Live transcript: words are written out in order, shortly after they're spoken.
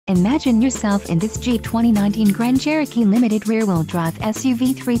Imagine yourself in this Jeep 2019 Grand Cherokee Limited rear-wheel drive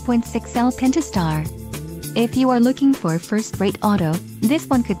SUV 3.6L Pentastar. If you are looking for a first-rate auto, this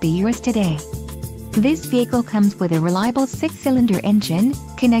one could be yours today. This vehicle comes with a reliable 6-cylinder engine,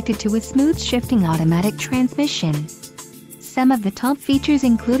 connected to a smooth shifting automatic transmission. Some of the top features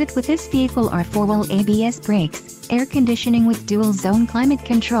included with this vehicle are 4-wheel ABS brakes, air conditioning with dual-zone climate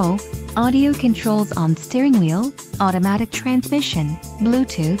control, audio controls on steering wheel, automatic transmission,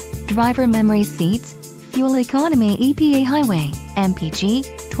 Bluetooth, driver memory seats, fuel economy EPA highway,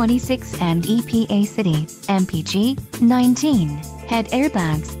 MPG, 26 and EPA city, MPG, 19, head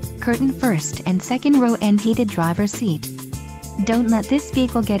airbags, curtain first and second row and heated driver's seat. Don't let this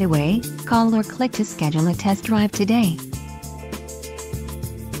vehicle get away. Call or click to schedule a test drive today.